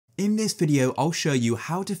In this video, I'll show you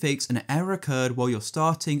how to fix an error occurred while you're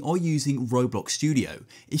starting or using Roblox Studio.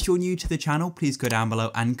 If you're new to the channel, please go down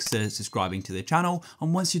below and consider subscribing to the channel.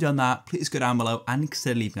 And once you've done that, please go down below and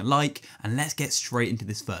consider leaving a like, and let's get straight into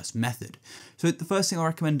this first method. So the first thing I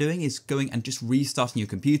recommend doing is going and just restarting your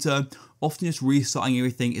computer. Often just restarting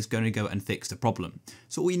everything is going to go and fix the problem.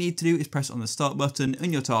 So all you need to do is press on the start button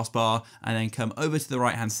in your taskbar and then come over to the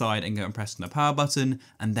right hand side and go and press on the power button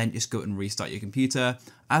and then just go and restart your computer.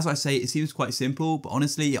 As I say, it seems quite simple, but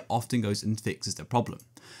honestly, it often goes and fixes the problem.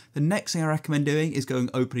 The next thing I recommend doing is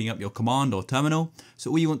opening up your command or terminal.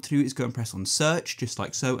 So all you want to do is go and press on search, just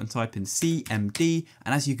like so, and type in CMD.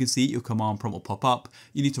 And as you can see, your command prompt will pop up.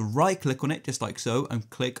 You need to right click on it, just like so, and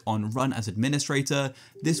click on run as administrator.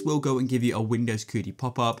 This will go and give you a Windows security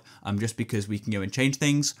pop-up, just because we can go and change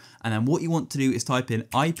things. And then what you want to do is type in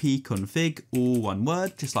ipconfig, all one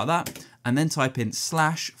word, just like that. And then type in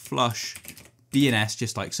 /flush DNS,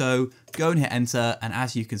 just like so. Go and hit enter, and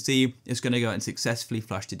as you can see, it's going to go and successfully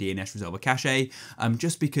flush the DNS resolver cache.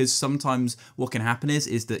 Just because sometimes what can happen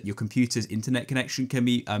is that your computer's internet connection can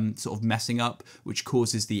be sort of messing up, which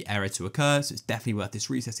causes the error to occur. So it's definitely worth just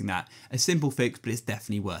resetting that. A simple fix, but it's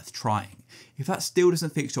definitely worth trying. If that still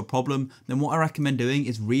doesn't fix your problem, then what I recommend doing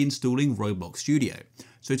is reinstalling Roblox Studio.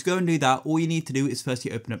 So to go and do that, all you need to do is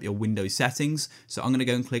firstly open up your Windows settings. So I'm going to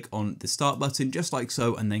go and click on the start button, just like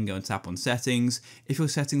so, and then go and tap on settings. If your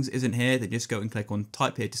settings isn't here, then just go and click on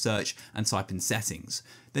type here to search and type in settings.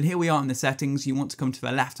 Then here we are in the settings. You want to come to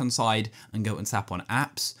the left hand side and go and tap on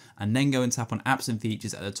apps, and then go and tap on apps and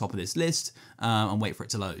features at the top of this list and wait for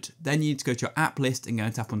it to load. Then you need to go to your app list and go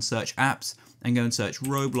and tap on search apps and go and search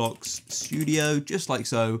Roblox Studio, just like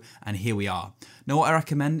so, and here we are. Now what I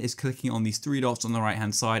recommend is clicking on these three dots on the right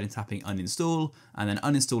hand side and tapping uninstall, and then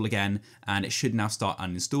uninstall again, and it should now start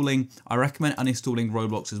uninstalling. I recommend uninstalling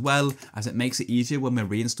Roblox as well, as it makes it easier when we're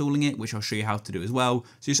reinstalling it, which I'll show you how to do as well.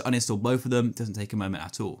 So just uninstall both of them, it doesn't take a moment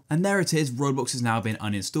at all. And there it is, Roblox has now been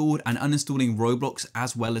uninstalled, and uninstalling Roblox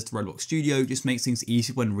as well as the Roblox Studio just makes things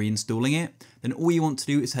easier when reinstalling it. Then all you want to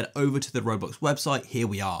do is head over to the Roblox website. Here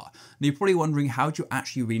we are. Now you're probably wondering, how do you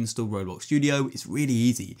actually reinstall Roblox Studio? It's really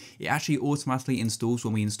easy. It actually automatically installs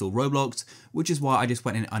when we install Roblox, which is why I just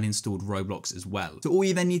went and uninstalled Roblox as well. So all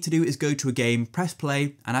you then need to do is go to a game, press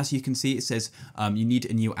play, and as you can see, it says you need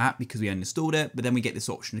a new app because we uninstalled it, but then we get this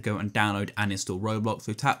option to go and download and install Roblox.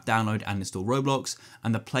 So tap download and install Roblox,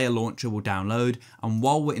 and the player launcher will download. And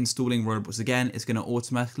while we're installing Roblox again, it's going to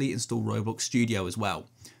automatically install Roblox Studio as well.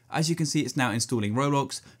 As you can see, it's now installing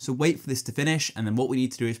Roblox, so wait for this to finish, and then what we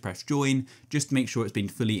need to do is press join, just to make sure it's been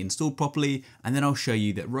fully installed properly, and then I'll show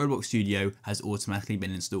you that Roblox Studio has automatically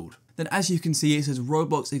been installed. Then as you can see, it says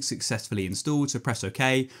Roblox is successfully installed, so press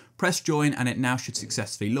OK, press join, and it now should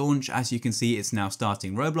successfully launch. As you can see, it's now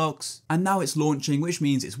starting Roblox, and now it's launching, which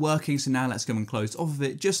means it's working. So now let's go and close off of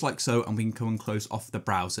it, just like so, and we can come and close off the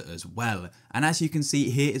browser as well. And as you can see,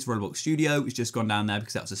 here is Roblox Studio. It's just gone down there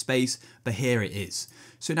because that was a space, but here it is.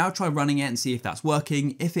 So now try running it and see if that's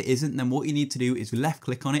working. If it isn't, then what you need to do is left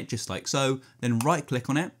click on it, just like so, then right click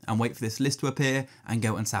on it and wait for this list to appear and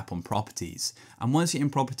go and tap on properties. And once you're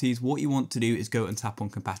in properties, what you want to do is go and tap on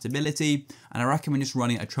compatibility. And I recommend just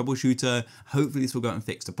running a troubleshooter. Hopefully this will go and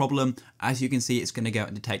fix the problem. As you can see, it's going to go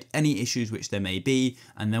and detect any issues which there may be.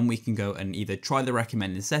 And then we can go and either try the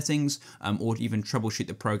recommended settings or even troubleshoot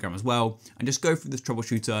the program as well. And just go through this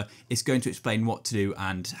troubleshooter. It's going to explain what to do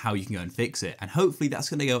and how you can go and fix it. And hopefully that's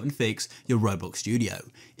going to go and fix your Roblox Studio.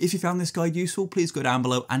 If you found this guide useful, please go down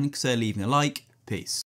below and consider leaving a like. Peace.